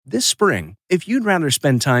This spring, if you'd rather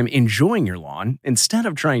spend time enjoying your lawn instead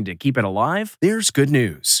of trying to keep it alive, there's good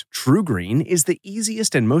news. TruGreen is the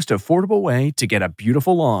easiest and most affordable way to get a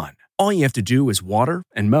beautiful lawn. All you have to do is water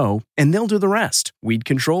and mow, and they'll do the rest. Weed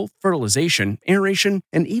control, fertilization, aeration,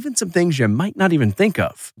 and even some things you might not even think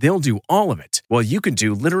of. They'll do all of it, while you can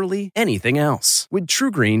do literally anything else. With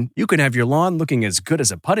TruGreen, you can have your lawn looking as good as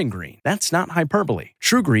a putting green. That's not hyperbole.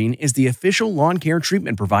 TruGreen is the official lawn care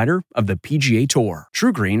treatment provider of the PGA Tour.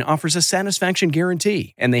 TruGreen offers a satisfaction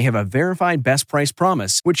guarantee, and they have a verified best price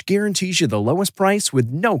promise, which guarantees you the lowest price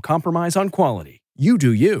with no compromise on quality. You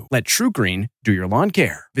do you. Let TruGreen do your lawn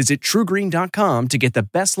care. Visit TruGreen.com to get the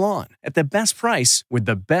best lawn at the best price with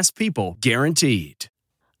the best people guaranteed.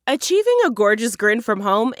 Achieving a gorgeous grin from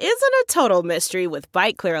home isn't a total mystery with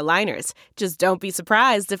Byte Clear aligners. Just don't be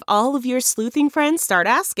surprised if all of your sleuthing friends start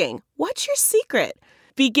asking, "What's your secret?"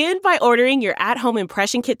 Begin by ordering your at-home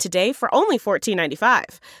impression kit today for only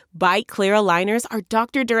 $14.95. Byte Clear aligners are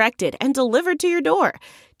doctor-directed and delivered to your door.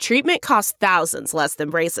 Treatment costs thousands less than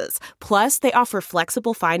braces. Plus, they offer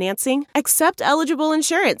flexible financing, accept eligible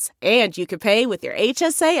insurance, and you can pay with your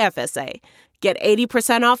HSA FSA. Get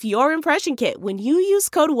 80% off your impression kit when you use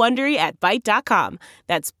code WONDERY at Byte.com.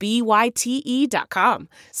 That's BYTE.com.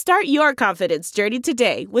 Start your confidence journey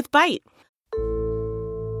today with Byte.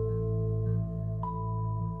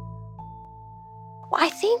 Well, I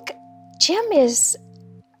think Jim is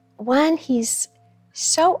one, he's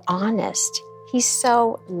so honest. He's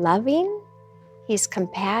so loving. He's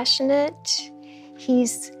compassionate.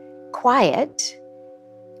 He's quiet.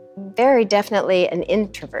 Very definitely an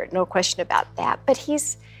introvert, no question about that. But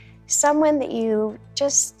he's someone that you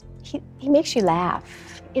just, he makes you laugh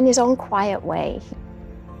in his own quiet way.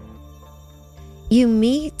 You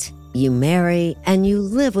meet, you marry, and you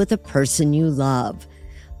live with a person you love.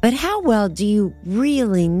 But how well do you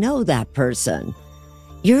really know that person?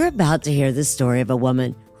 You're about to hear the story of a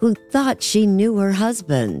woman who thought she knew her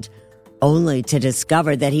husband, only to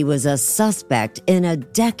discover that he was a suspect in a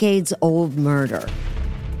decades-old murder.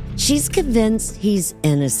 She's convinced he's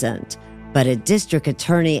innocent, but a district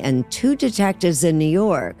attorney and 2 detectives in New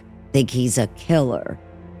York think he's a killer.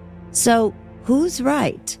 So, who's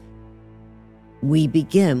right? We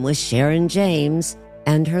begin with Sharon James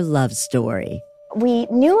and her love story. We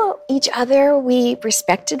knew each other. We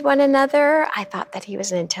respected one another. I thought that he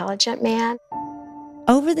was an intelligent man.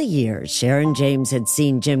 Over the years, Sharon James had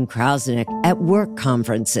seen Jim Krausnick at work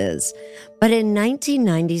conferences. But in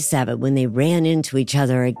 1997, when they ran into each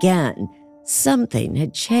other again, something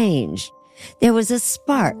had changed. There was a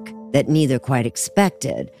spark that neither quite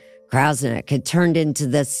expected. Krausnick had turned into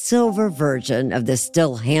the silver version of the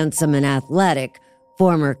still handsome and athletic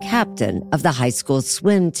former captain of the high school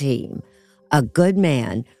swim team, a good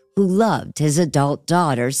man who loved his adult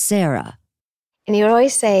daughter, Sarah. And he would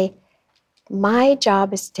always say, "My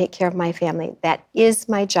job is to take care of my family. That is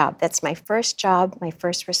my job. That's my first job, my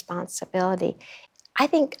first responsibility." I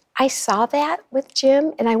think I saw that with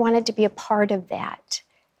Jim, and I wanted to be a part of that.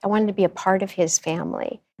 I wanted to be a part of his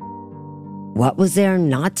family. What was there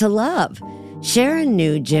not to love? Sharon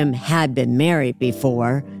knew Jim had been married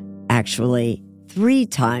before, actually 3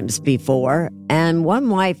 times before, and one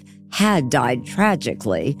wife had died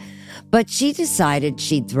tragically. But she decided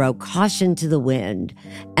she'd throw caution to the wind,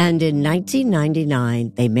 and in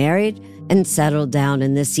 1999, they married and settled down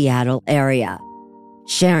in the Seattle area.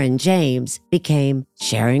 Sharon James became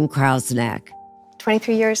Sharon Krausnick.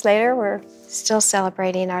 23 years later, we're still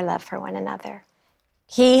celebrating our love for one another.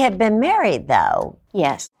 He had been married, though.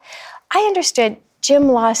 Yes. I understood Jim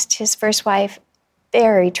lost his first wife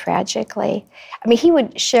very tragically. I mean, he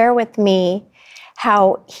would share with me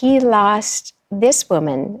how he lost this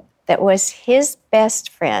woman that was his best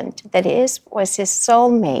friend, was his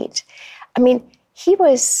soulmate. I mean, he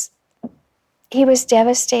was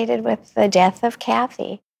devastated with the death of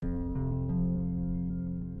Kathy.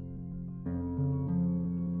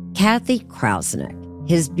 Kathy Krausnick,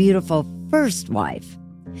 his beautiful first wife.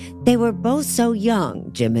 They were both so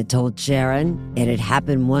young, Jim had told Sharon. It had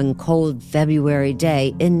happened one cold February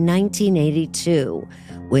day in 1982.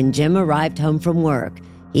 When Jim arrived home from work,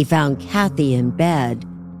 he found Kathy in bed,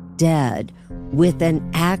 dead, with an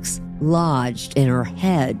axe lodged in her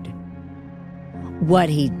head. What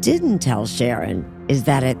he didn't tell Sharon is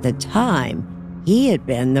that at the time, he had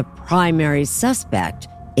been the primary suspect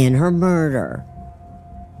in her murder.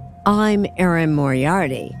 I'm Erin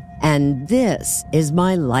Moriarty, and this is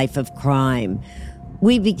my life of crime.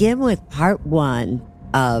 We begin with part 1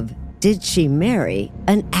 of Did She Marry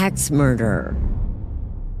an Axe Murderer?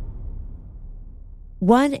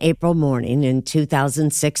 One April morning in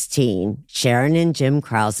 2016, Sharon and Jim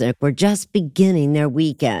Krasnick were just beginning their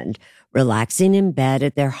weekend, relaxing in bed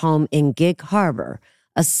at their home in Gig Harbor,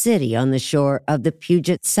 a city on the shore of the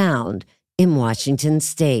Puget Sound in Washington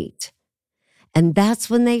State. And that's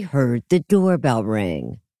when they heard the doorbell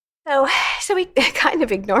ring. So we kind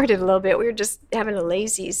of ignored it a little bit. We were just having a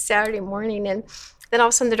lazy Saturday morning, and then all of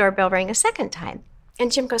a sudden the doorbell rang a second time.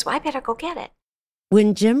 And Jim goes, well, I better go get it.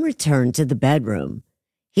 When Jim returned to the bedroom,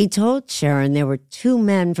 he told Sharon there were two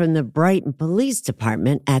men from the Brighton Police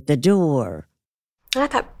Department at the door. And I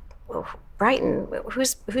thought, well, Brighton?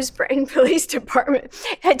 Who's Brighton Police Department?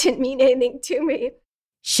 That didn't mean anything to me.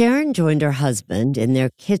 Sharon joined her husband in their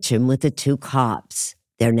kitchen with the two cops.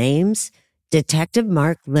 Their names, Detective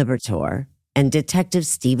Mark Libertor and Detective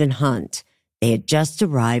Stephen Hunt. They had just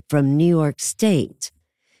arrived from New York State.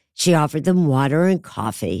 She offered them water and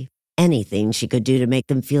coffee, anything she could do to make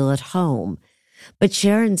them feel at home. But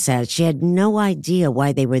Sharon said she had no idea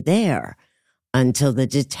why they were there until the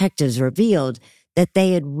detectives revealed that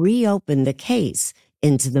they had reopened the case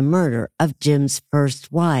into the murder of Jim's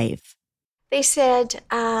first wife. They said,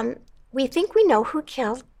 we think we know who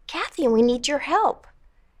killed Kathy and we need your help.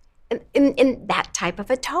 In that type of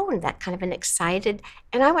a tone, that kind of an excited.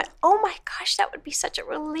 And I went, oh my gosh, that would be such a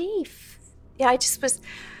relief. Yeah, I just was,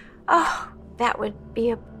 that would be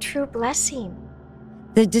a true blessing.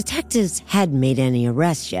 The detectives hadn't made any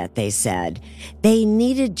arrests yet, they said. They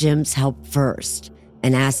needed Jim's help first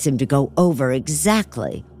and asked him to go over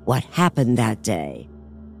exactly what happened that day.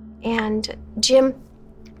 And Jim,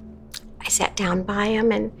 I sat down by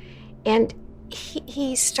him and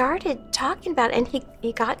he started talking about it, and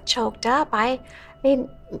he got choked up. Made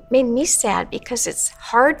me sad because it's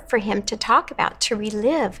hard for him to talk about, to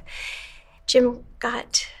relive. Jim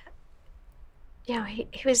got... he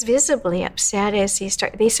was visibly upset as they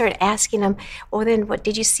started asking him, well, then what,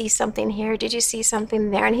 did you see something here? Did you see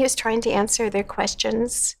something there? And he was trying to answer their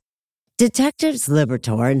questions. Detectives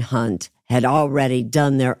Libertor and Hunt had already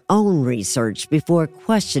done their own research before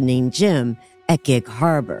questioning Jim at Gig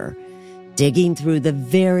Harbor, digging through the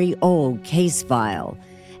very old case file,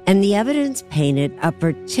 and the evidence painted a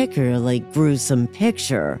particularly gruesome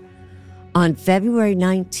picture. On February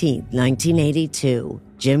 19, 1982,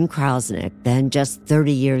 Jim Krasnick, then just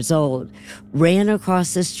 30 years old, ran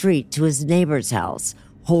across the street to his neighbor's house,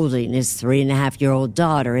 holding his 3.5-year-old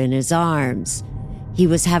daughter in his arms. He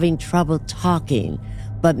was having trouble talking,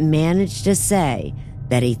 but managed to say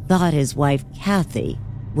that he thought his wife, Kathy,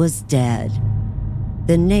 was dead.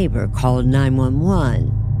 The neighbor called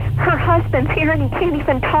 911. Her husband's here and he can't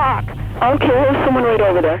even talk. Okay, there's someone right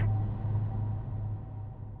over there.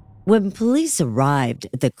 When police arrived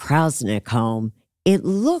at the Krasnick home, it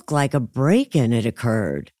looked like a break-in had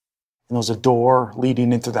occurred. And there was a door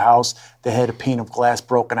leading into the house that had a pane of glass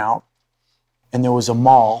broken out. And there was a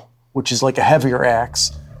maul, which is like a heavier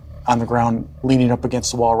axe, on the ground leaning up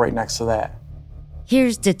against the wall right next to that.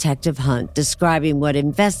 Here's Detective Hunt describing what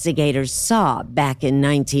investigators saw back in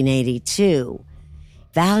 1982.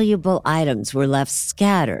 Valuable items were left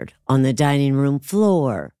scattered on the dining room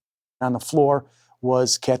floor. On the floor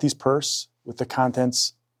was Kathy's purse with the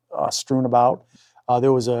contents strewn about.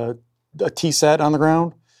 There was a tea set on the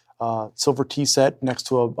ground, silver tea set next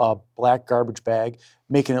to a black garbage bag,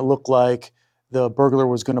 making it look like the burglar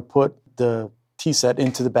was going to put the tea set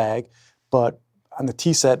into the bag. But on the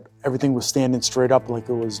tea set, everything was standing straight up like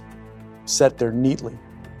it was set there neatly.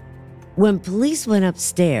 When police went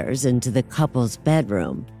upstairs into the couple's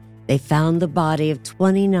bedroom, they found the body of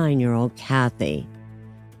 29-year-old Kathy.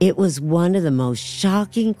 It was one of the most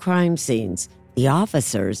shocking crime scenes the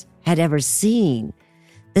officers had ever seen.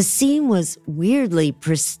 The scene was weirdly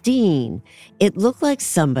pristine. It looked like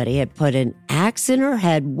somebody had put an axe in her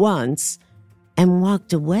head once and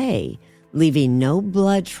walked away, leaving no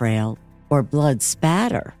blood trail or blood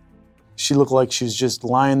spatter. She looked like she was just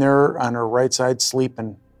lying there on her right side,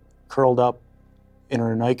 sleeping, curled up in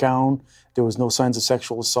her nightgown. There was no signs of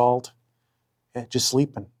sexual assault. Just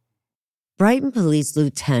sleeping. Brighton Police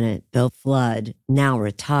Lieutenant Bill Flood, now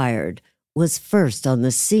retired, was first on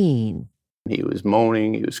the scene. He was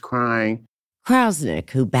moaning, he was crying. Krasnick,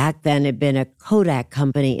 who back then had been a Kodak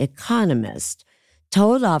Company economist,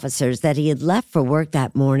 told officers that he had left for work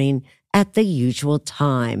that morning at the usual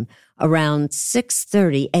time, around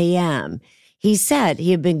 6:30 a.m. He said he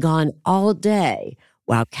had been gone all day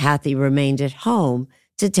while Kathy remained at home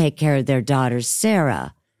to take care of their daughter,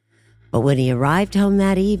 Sarah. But when he arrived home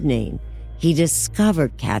that evening, he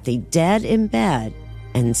discovered Kathy dead in bed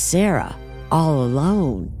and Sarah all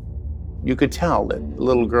alone. You could tell that the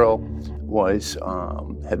little girl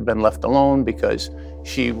had been left alone because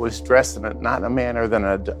She was dressed in not a manner than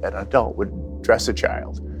an adult would dress a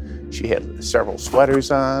child. She had several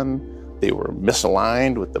sweaters on. They were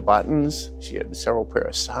misaligned with the buttons. She had several pair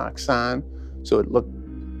of socks on. So it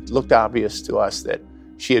looked obvious to us that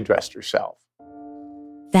she had dressed herself.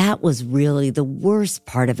 That was really the worst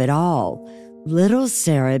part of it all. Little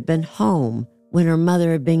Sarah had been home when her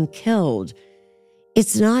mother had been killed.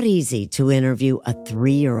 It's not easy to interview a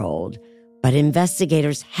 3-year-old, but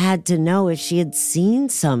investigators had to know if she had seen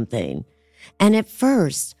something. And at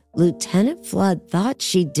first, Lieutenant Flood thought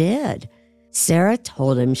she did. Sarah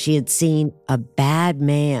told him she had seen a bad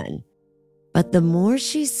man. But the more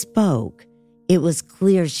she spoke, it was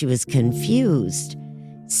clear she was confused.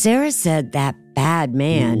 Sarah said that bad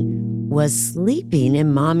man was sleeping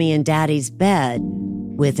in Mommy and Daddy's bed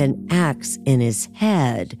with an axe in his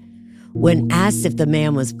head. When asked if the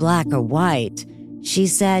man was black or white, she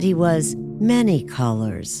said he was many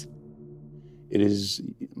colors. It is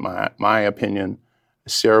my opinion,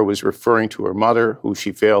 Sarah was referring to her mother, who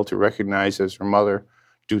she failed to recognize as her mother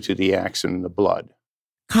due to the axe in the blood.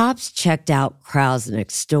 Cops checked out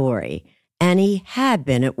Krausnick's story, and he had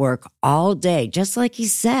been at work all day, just like he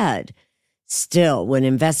said. Still, when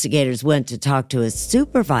investigators went to talk to his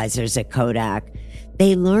supervisors at Kodak,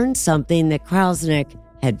 they learned something that Krausnick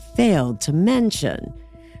had failed to mention.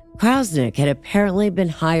 Krausnick had apparently been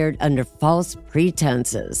hired under false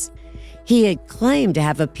pretenses. He had claimed to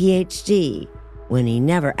have a PhD when he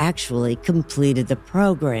never actually completed the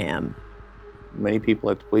program. Many people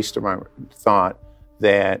at the police department thought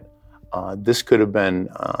that this could have been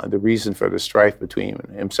the reason for the strife between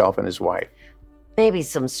himself and his wife. Maybe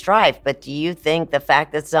some strife, but do you think the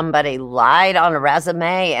fact that somebody lied on a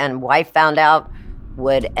resume and wife found out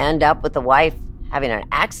would end up with the wife having an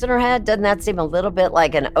axe in her head? Doesn't that seem a little bit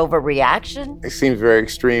like an overreaction? It seems very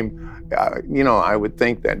extreme. I would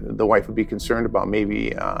think that the wife would be concerned about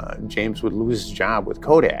maybe James would lose his job with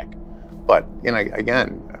Kodak. But,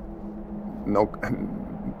 again,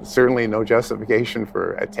 certainly no justification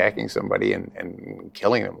for attacking somebody and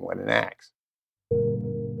killing them with an axe.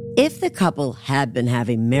 If the couple had been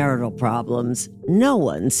having marital problems, no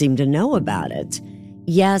one seemed to know about it.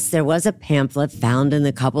 Yes, there was a pamphlet found in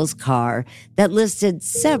the couple's car that listed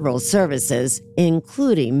several services,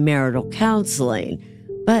 including marital counseling,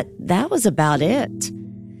 but that was about it.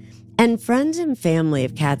 And friends and family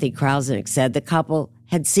of Kathy Krausnick said the couple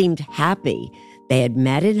had seemed happy. They had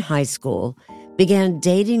met in high school, began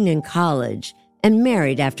dating in college, and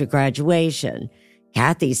married after graduation.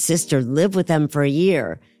 Kathy's sister lived with them for a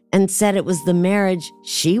year and said it was the marriage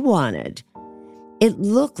she wanted. It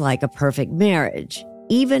looked like a perfect marriage.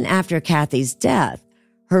 Even after Kathy's death,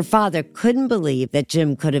 her father couldn't believe that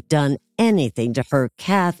Jim could have done anything to hurt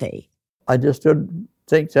Kathy. I just didn't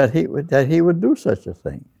think that he would do such a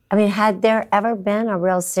thing. I mean, had there ever been a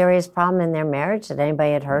real serious problem in their marriage that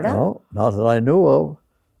anybody had heard of? No, not that I knew of.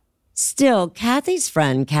 Still, Kathy's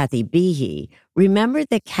friend, Kathy Behe, remembered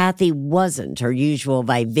that Kathy wasn't her usual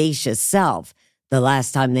vivacious self the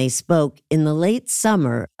last time they spoke in the late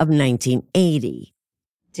summer of 1980.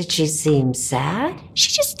 Did she seem sad?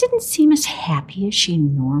 She just didn't seem as happy as she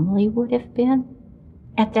normally would have been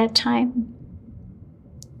at that time.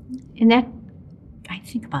 And I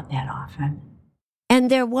think about that often. And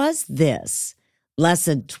there was this. Less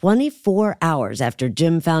than 24 hours after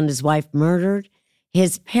Jim found his wife murdered,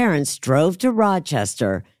 his parents drove to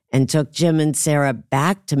Rochester and took Jim and Sarah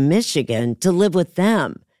back to Michigan to live with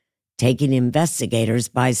them, taking investigators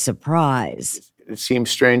by surprise. It seems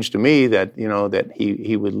strange to me that, that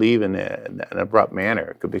he would leave in an abrupt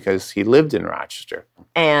manner because he lived in Rochester.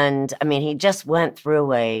 And, he just went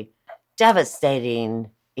through a devastating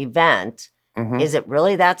event. Mm-hmm. Is it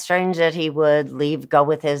really that strange that he would go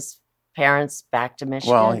with his parents back to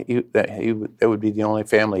Michigan? Well, that would be the only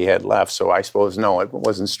family he had left, so I suppose no, it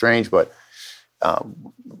wasn't strange, but,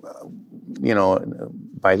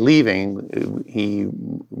 by leaving, he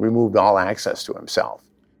removed all access to himself.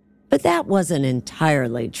 But that wasn't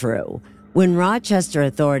entirely true. When Rochester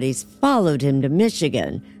authorities followed him to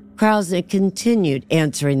Michigan, Krausnick continued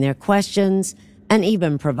answering their questions and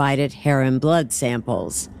even provided hair and blood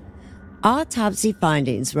samples. Autopsy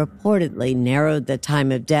findings reportedly narrowed the time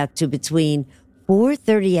of death to between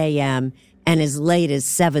 4:30 a.m. and as late as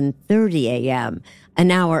 7:30 a.m.,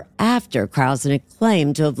 an hour after Krausnick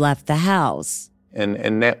claimed to have left the house.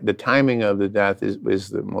 And that, the timing of the death is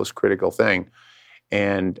the most critical thing.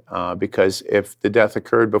 And because if the death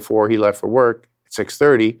occurred before he left for work at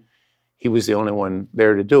 6:30, he was the only one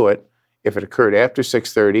there to do it. If it occurred after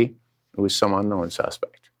 6:30, it was some unknown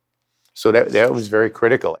suspect. So that was very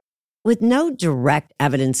critical. With no direct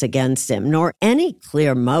evidence against him, nor any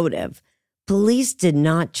clear motive, Police did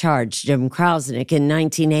not charge Jim Krausnick in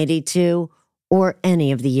 1982 or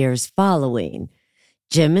any of the years following.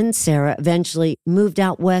 Jim and Sarah eventually moved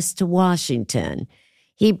out west to Washington.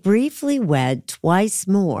 He briefly wed twice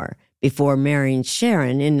more before marrying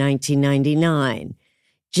Sharon in 1999.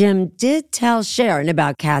 Jim did tell Sharon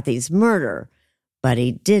about Kathy's murder, but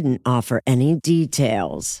he didn't offer any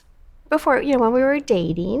details. Before, when we were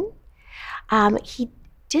dating, he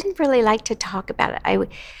didn't really like to talk about it.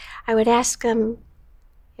 I would ask him,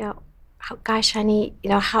 gosh, honey,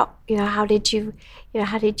 how did you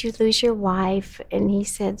lose your wife? And he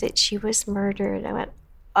said that she was murdered. I went,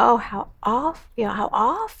 oh, how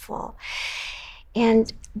awful.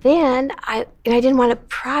 And then I didn't want to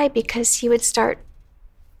pry because he would start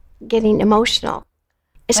getting emotional.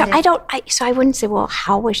 So I wouldn't say, well,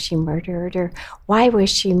 how was she murdered or why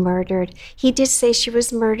was she murdered? He did say she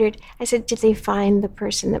was murdered. I said, did they find the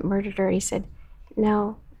person that murdered her? He said,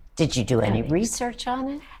 no. Did you do any research on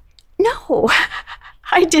it? No,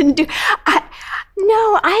 I didn't do. I'm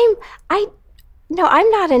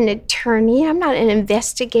not an attorney. I'm not an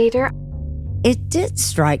investigator. It did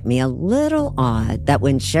strike me a little odd that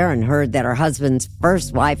when Sharon heard that her husband's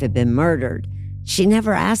first wife had been murdered, she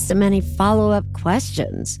never asked him any follow-up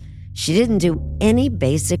questions. She didn't do any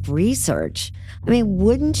basic research.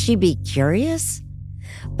 Wouldn't she be curious?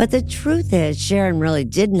 But the truth is, Sharon really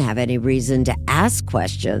didn't have any reason to ask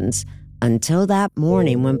questions until that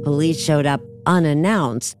morning when police showed up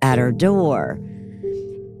unannounced at her door.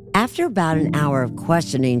 After about an hour of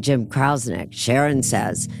questioning Jim Krausnick, Sharon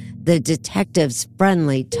says the detective's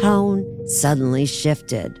friendly tone suddenly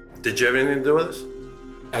shifted. Did you have anything to do with this?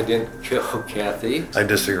 I didn't kill Kathy. I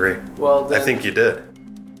disagree. Well, then... I think you did.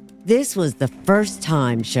 This was the first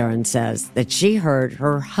time, Sharon says, that she heard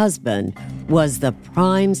her husband was the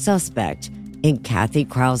prime suspect in Kathy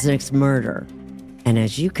Krausnick's murder. And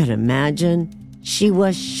as you can imagine, she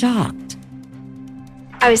was shocked.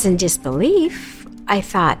 I was in disbelief. I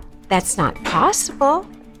thought, that's not possible.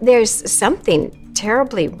 There's something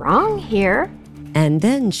terribly wrong here. And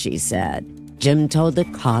then, she said, Jim told the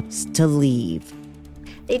cops to leave.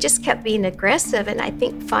 They just kept being aggressive, and I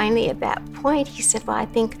think finally at that point, he said, well, I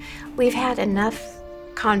think we've had enough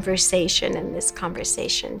conversation, and this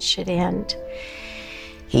conversation should end.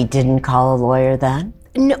 He didn't call a lawyer then?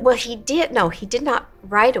 No, well, he did. No, he did not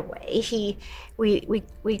right away.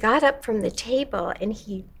 We got up from the table, and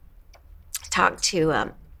he talked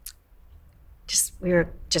to, we were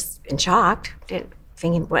just in shock,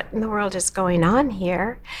 thinking, what in the world is going on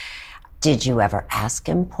here? Did you ever ask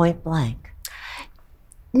him point blank?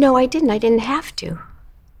 No, I didn't. I didn't have to.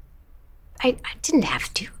 I didn't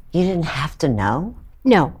have to. You didn't have to know?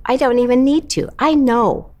 No, I don't even need to. I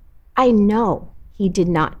know he did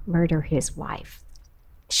not murder his wife.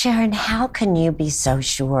 Sharon, how can you be so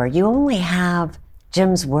sure? You only have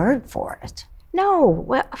Jim's word for it. No,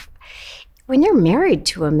 well, when you're married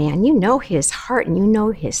to a man, you know his heart and you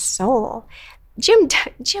know his soul. Jim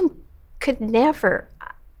could never,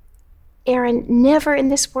 Aaron, never in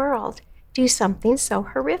this world do something so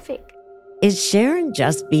horrific. Is Sharon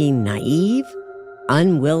just being naive?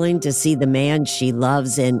 Unwilling to see the man she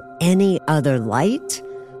loves in any other light?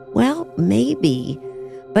 Well, maybe.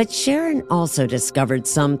 But Sharon also discovered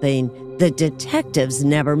something the detectives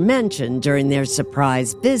never mentioned during their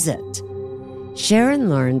surprise visit. Sharon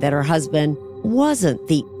learned that her husband wasn't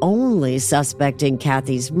the only suspect in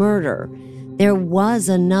Kathy's murder. There was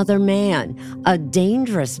another man, a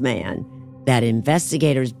dangerous man, that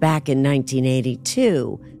investigators back in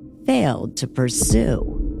 1982 failed to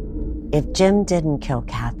pursue. If Jim didn't kill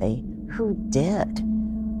Kathy, who did?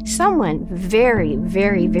 Someone very,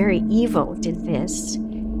 very, very evil did this.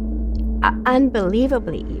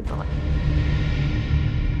 Unbelievably evil.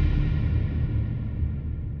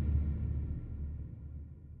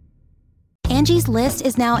 Angie's List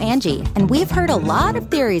is now Angie, and we've heard a lot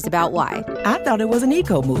of theories about why. I thought it was an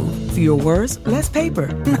eco move. Fewer words, less paper.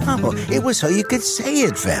 No, it was so you could say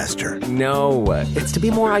it faster. No, it's to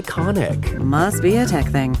be more iconic. Must be a tech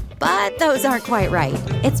thing. But those aren't quite right.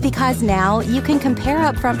 It's because now you can compare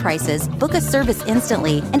upfront prices, book a service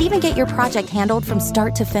instantly, and even get your project handled from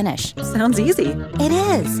start to finish. Sounds easy. It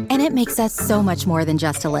is, and it makes us so much more than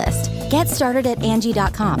just a list. Get started at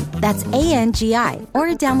Angie.com. That's ANGI, or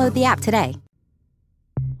download the app today.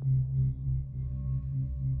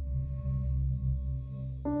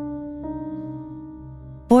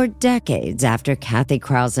 For decades after Kathy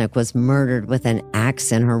Krausnick was murdered with an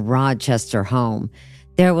axe in her Rochester home,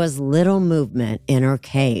 there was little movement in her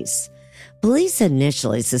case. Police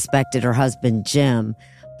initially suspected her husband, Jim,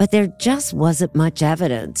 but there just wasn't much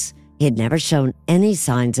evidence. He had never shown any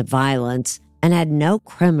signs of violence, and had no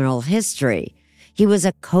criminal history. He was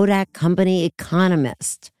a Kodak company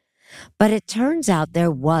economist. But it turns out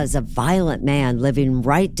there was a violent man living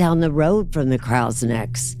right down the road from the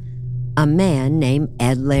Krasniks, a man named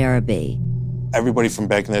Ed Larrabee. Everybody from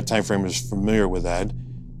back in that time frame is familiar with Ed.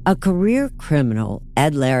 A career criminal,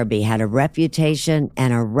 Ed Larrabee had a reputation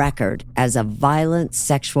and a record as a violent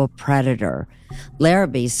sexual predator.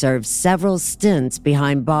 Larrabee served several stints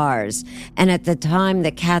behind bars, and at the time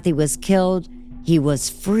that Kathy was killed, he was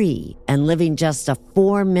free and living just a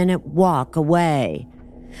 4-minute walk away.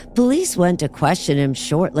 Police went to question him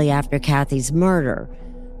shortly after Kathy's murder,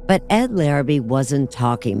 but Ed Larrabee wasn't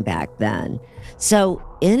talking back then. So,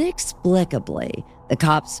 inexplicably, the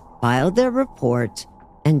cops filed their report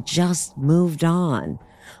and just moved on.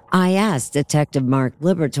 I asked Detective Mark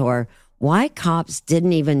Libertor why cops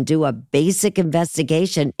didn't even do a basic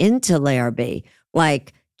investigation into Larrabee,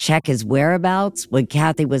 like check his whereabouts when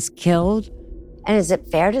Kathy was killed. And is it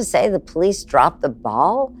fair to say the police dropped the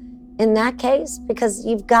ball in that case? Because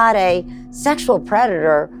you've got a sexual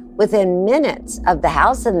predator within minutes of the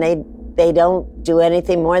house and they don't do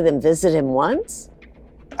anything more than visit him once?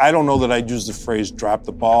 I don't know that I'd use the phrase drop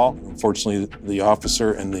the ball. Unfortunately, the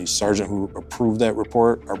officer and the sergeant who approved that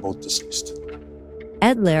report are both deceased.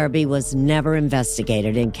 Ed Larrabee was never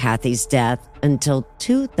investigated in Kathy's death until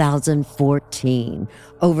 2014,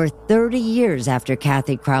 over 30 years after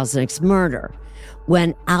Kathy Krasnik's murder,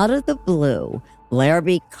 when out of the blue,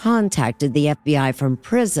 Larrabee contacted the FBI from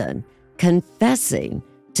prison, confessing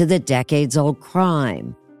to the decades-old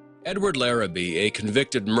crime. Edward Larrabee, a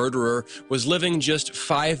convicted murderer, was living just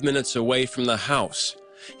 5 minutes away from the house.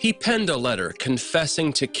 He penned a letter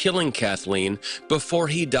confessing to killing Kathleen before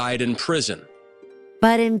he died in prison.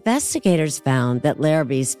 But investigators found that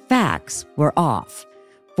Larrabee's facts were off.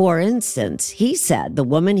 For instance, he said the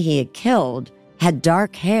woman he had killed had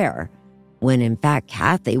dark hair, when in fact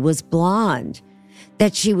Kathy was blonde,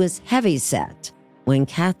 that she was heavyset, when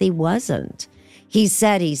Kathy wasn't. He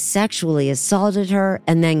said he sexually assaulted her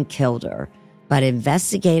and then killed her, but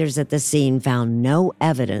investigators at the scene found no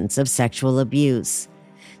evidence of sexual abuse.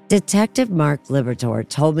 Detective Mark Libertor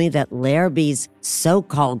told me that Larrabee's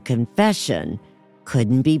so-called confession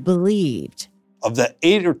couldn't be believed. Of the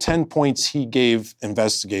 8 or 10 points he gave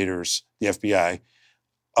investigators, the FBI,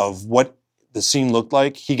 of what the scene looked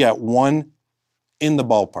like, he got one in the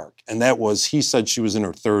ballpark, and that was he said she was in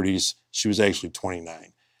her 30s. She was actually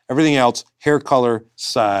 29. Everything else, hair color,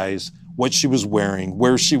 size, what she was wearing,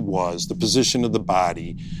 where she was, the position of the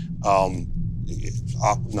body,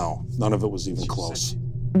 no, none of it was even close.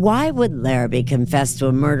 Why would Larrabee confess to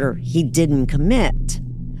a murder he didn't commit?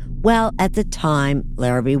 Well, at the time,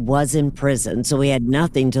 Larrabee was in prison, so he had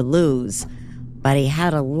nothing to lose. But he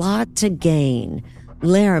had a lot to gain.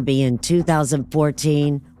 Larrabee in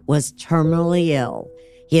 2014 was terminally ill.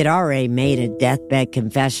 He had already made a deathbed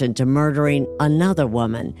confession to murdering another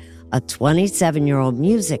woman, a 27-year-old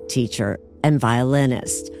music teacher and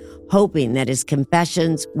violinist, hoping that his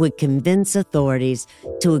confessions would convince authorities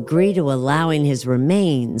to agree to allowing his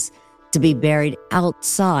remains to be buried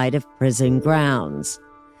outside of prison grounds.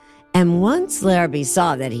 And once Larrabee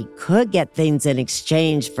saw that he could get things in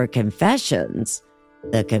exchange for confessions,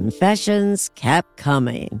 the confessions kept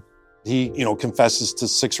coming. He, confesses to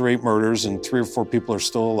 6 or 8 murders and 3 or 4 people are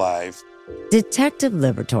still alive. Detective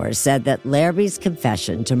Libertor said that Larrabee's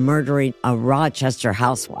confession to murdering a Rochester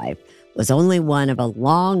housewife was only one of a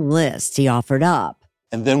long list he offered up.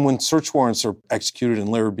 And then when search warrants are executed in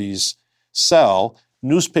Larrabee's cell,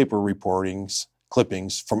 newspaper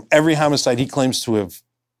clippings from every homicide he claims to have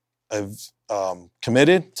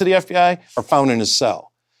committed to the FBI are found in his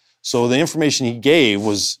cell. So the information he gave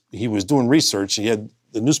was he was doing research. He had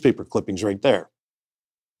the newspaper clippings right there.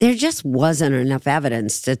 There just wasn't enough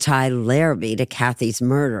evidence to tie Larrabee to Kathy's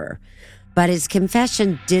murder. But his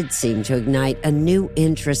confession did seem to ignite a new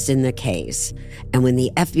interest in the case. And when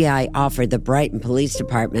the FBI offered the Brighton Police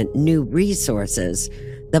Department new resources,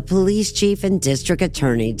 the police chief and district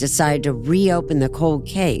attorney decided to reopen the cold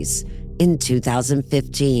case in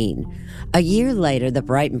 2015. A year later, the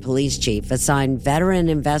Brighton police chief assigned veteran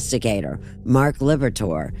investigator Mark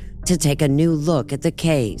Libertor to take a new look at the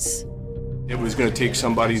case. It was going to take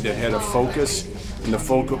somebody that had a focus, and the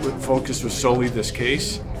focus was solely this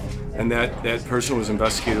case, and that person was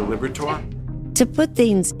Investigator Libertor. To put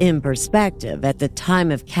things in perspective, at the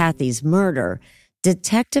time of Kathy's murder,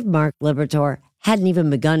 Detective Mark Libertor hadn't even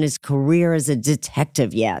begun his career as a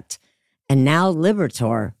detective yet. And now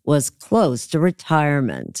Libertor was close to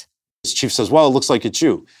retirement. His chief says, well, it looks like it's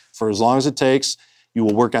you. For as long as it takes, you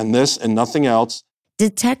will work on this and nothing else.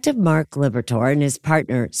 Detective Mark Libertor and his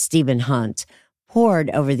partner, Stephen Hunt, pored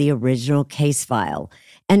over the original case file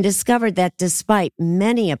and discovered that despite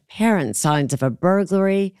many apparent signs of a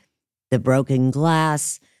burglary, the broken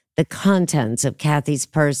glass, the contents of Kathy's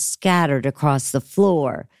purse scattered across the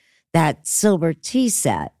floor, that silver tea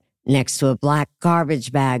set next to a black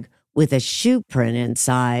garbage bag with a shoe print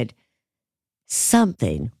inside,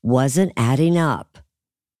 something wasn't adding up.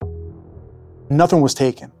 Nothing was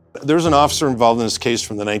taken. There's an officer involved in this case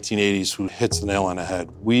from the 1980s who hits the nail on the head.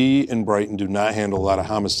 We in Brighton do not handle a lot of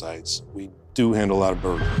homicides. We do handle a lot of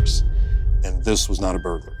burglaries. And this was not a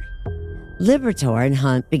burglary. Liberatore and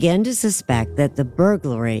Hunt began to suspect that the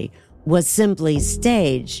burglary was simply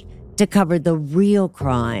staged to cover the real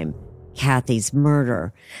crime, Kathy's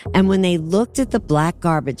murder. And when they looked at the black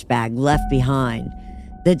garbage bag left behind,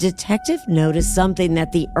 the detective noticed something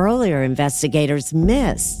that the earlier investigators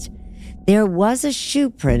missed. There was a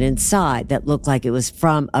shoe print inside that looked like it was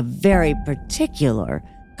from a very particular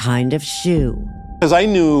kind of shoe. Because I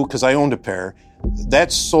knew, because I owned a pair,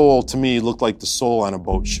 that sole to me looked like the sole on a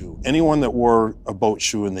boat shoe. Anyone that wore a boat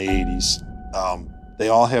shoe in the 80s, they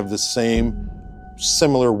all have the same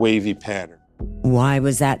similar wavy pattern. Why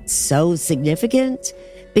was that so significant?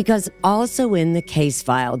 Because also in the case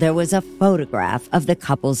file, there was a photograph of the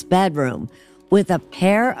couple's bedroom with a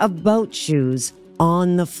pair of boat shoes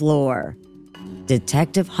on the floor.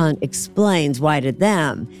 Detective Hunt explains why to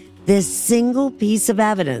them this single piece of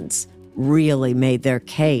evidence really made their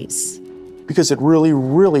case. Because it really,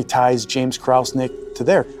 really ties James Krausnick to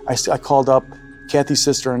there. I called up Kathy's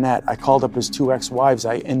sister Annette. I called up his two ex-wives.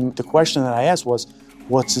 And the question that I asked was,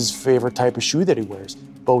 what's his favorite type of shoe that he wears?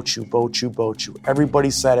 Boat shoe, boat shoe, boat shoe.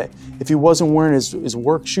 Everybody said it. If he wasn't wearing his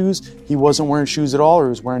work shoes, he wasn't wearing shoes at all, or he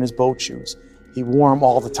was wearing his boat shoes. He wore them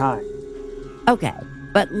all the time. Okay,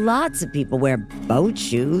 but lots of people wear boat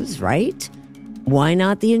shoes, right? Why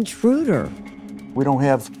not the intruder? We don't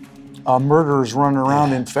have murderers running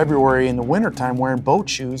around in February in the wintertime wearing boat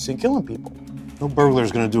shoes and killing people. No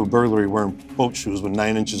burglar's going to do a burglary wearing boat shoes with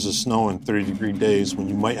 9 inches of snow and 30-degree days when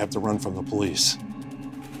you might have to run from the police.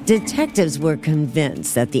 Detectives were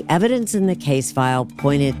convinced that the evidence in the case file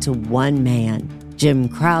pointed to one man, Jim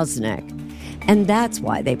Krausnick, and that's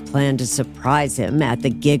why they planned to surprise him at the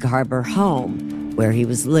Gig Harbor home, where he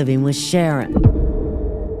was living with Sharon.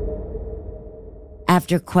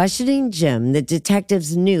 After questioning Jim, the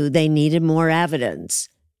detectives knew they needed more evidence,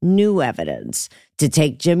 new evidence, to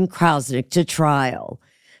take Jim Krausnick to trial.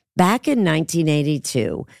 Back in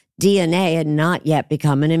 1982, DNA had not yet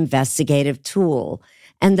become an investigative tool,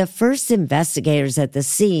 and the first investigators at the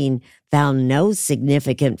scene found no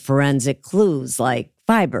significant forensic clues like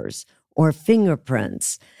fibers or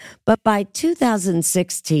fingerprints. But by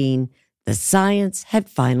 2016, the science had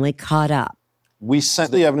finally caught up. We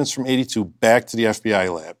sent the evidence from 82 back to the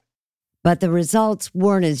FBI lab. But the results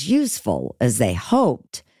weren't as useful as they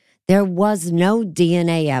hoped. There was no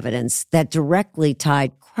DNA evidence that directly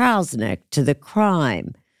tied Krausnick to the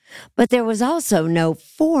crime. But there was also no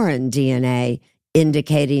foreign DNA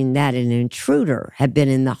indicating that an intruder had been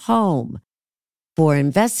in the home. For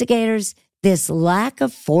investigators, this lack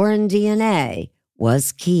of foreign DNA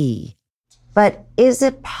was key. But is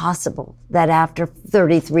it possible that after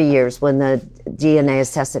 33 years, when the DNA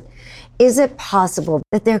is tested, is it possible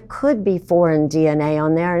that there could be foreign DNA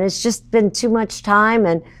on there and it's just been too much time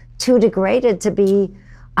and too degraded to be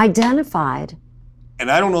identified?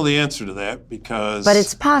 And I don't know the answer to that because... But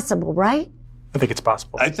it's possible, right? I think it's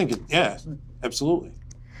possible. I think yeah, absolutely.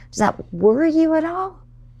 Does that worry you at all?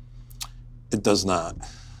 It does not.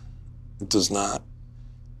 It does not.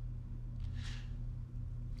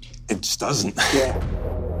 It just doesn't. Yeah.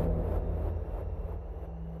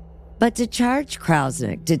 But to charge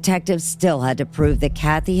Krausnick, detectives still had to prove that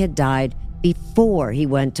Kathy had died before he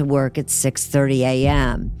went to work at 6:30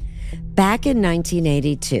 a.m. Back in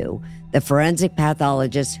 1982, the forensic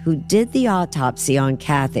pathologist who did the autopsy on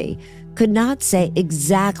Kathy could not say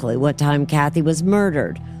exactly what time Kathy was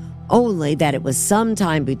murdered, only that it was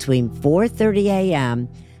sometime between 4:30 a.m.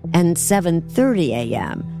 and 7:30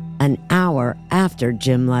 a.m., an hour after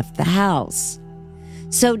Jim left the house.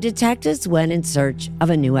 So detectives went in search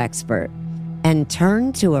of a new expert and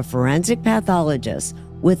turned to a forensic pathologist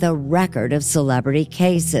with a record of celebrity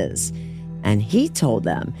cases. And he told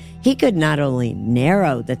them he could not only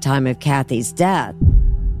narrow the time of Kathy's death,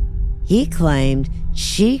 he claimed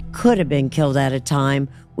she could have been killed at a time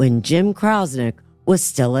when Jim Krausnick was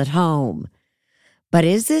still at home. But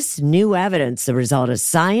is this new evidence the result of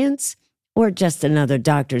science or just another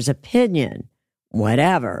doctor's opinion?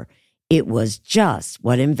 Whatever, it was just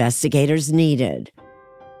what investigators needed.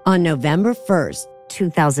 On November 1st,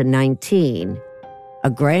 2019, a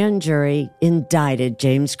grand jury indicted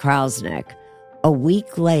James Krausnick, A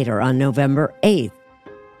week later, on November 8th,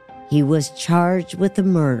 he was charged with the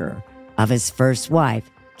murder of his first wife,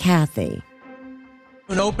 Kathy.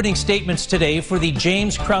 Opening statements today for the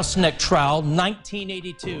James Krauseneck trial,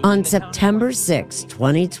 1982. On September 6,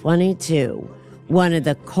 2022, one of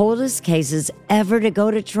the coldest cases ever to go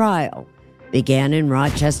to trial began in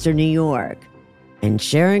Rochester, New York, and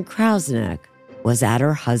Sharon Krauseneck was at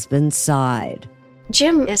her husband's side.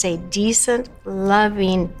 Jim is a decent,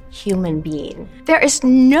 loving human being. There is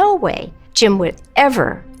no way Jim would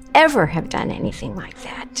ever have done anything like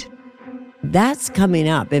that. That's coming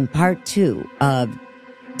up in part 2 of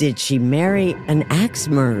Did She Marry an Axe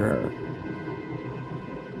Murderer?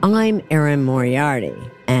 I'm Erin Moriarty,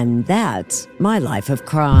 and that's my life of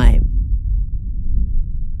crime.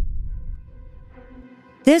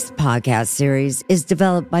 This podcast series is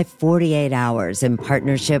developed by 48 Hours in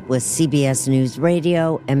partnership with CBS News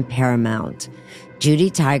Radio and Paramount.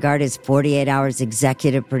 Judy Tygard is 48 Hours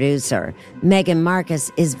executive producer. Megan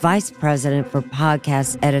Marcus is vice president for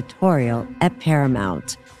podcast editorial at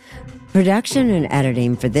Paramount. Production and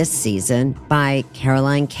editing for this season by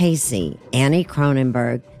Caroline Casey, Annie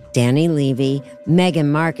Cronenberg, Danny Levy,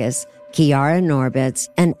 Megan Marcus, Kiara Norbitz,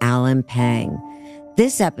 and Alan Pang.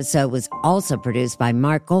 This episode was also produced by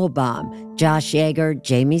Mark Goldbaum, Josh Yeager,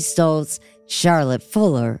 Jamie Stoltz, Charlotte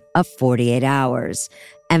Fuller of 48 Hours.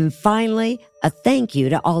 And finally, a thank you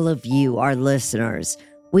to all of you, our listeners.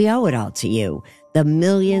 We owe it all to you, the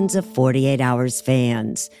millions of 48 Hours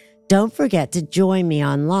fans. Don't forget to join me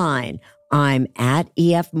online. I'm at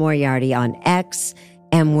EF Moriarty on X,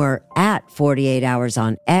 and we're at 48 Hours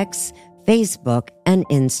on X, Facebook, and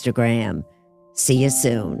Instagram. See you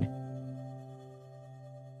soon.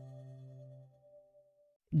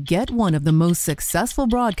 Get one of the most successful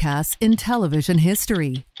broadcasts in television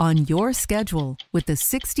history on your schedule with the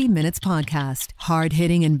 60 Minutes Podcast.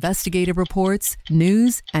 Hard-hitting investigative reports,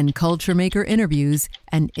 news, and culture maker interviews,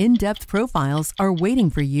 and in-depth profiles are waiting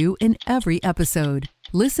for you in every episode.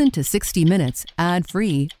 Listen to 60 Minutes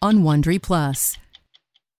ad-free on Wondery Plus.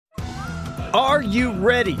 Are you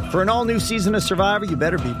ready for an all-new season of Survivor? You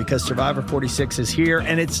better be, because Survivor 46 is here,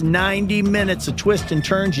 and it's 90 minutes of twists and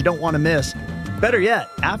turns you don't want to miss. Better yet,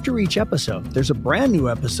 after each episode, there's a brand new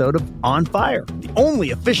episode of On Fire, the only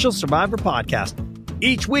official Survivor podcast.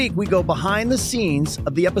 Each week, we go behind the scenes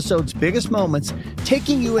of the episode's biggest moments,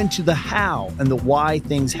 taking you into the how and the why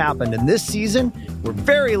things happened. And this season, we're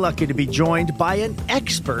very lucky to be joined by an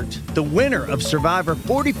expert, the winner of Survivor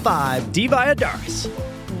 45, Dee Valladares.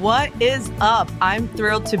 What is up? I'm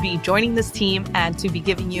thrilled to be joining this team and to be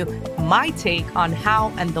giving you my take on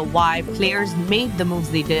how and the why players made the moves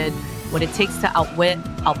they did, what it takes to outwit,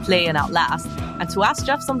 outplay, and outlast, and to ask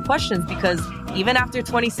Jeff some questions, because even after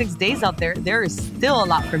 26 days out there is still a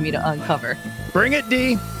lot for me to uncover. Bring it,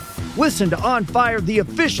 Dee. Listen to On Fire, the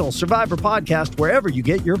official Survivor podcast, wherever you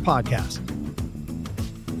get your podcasts.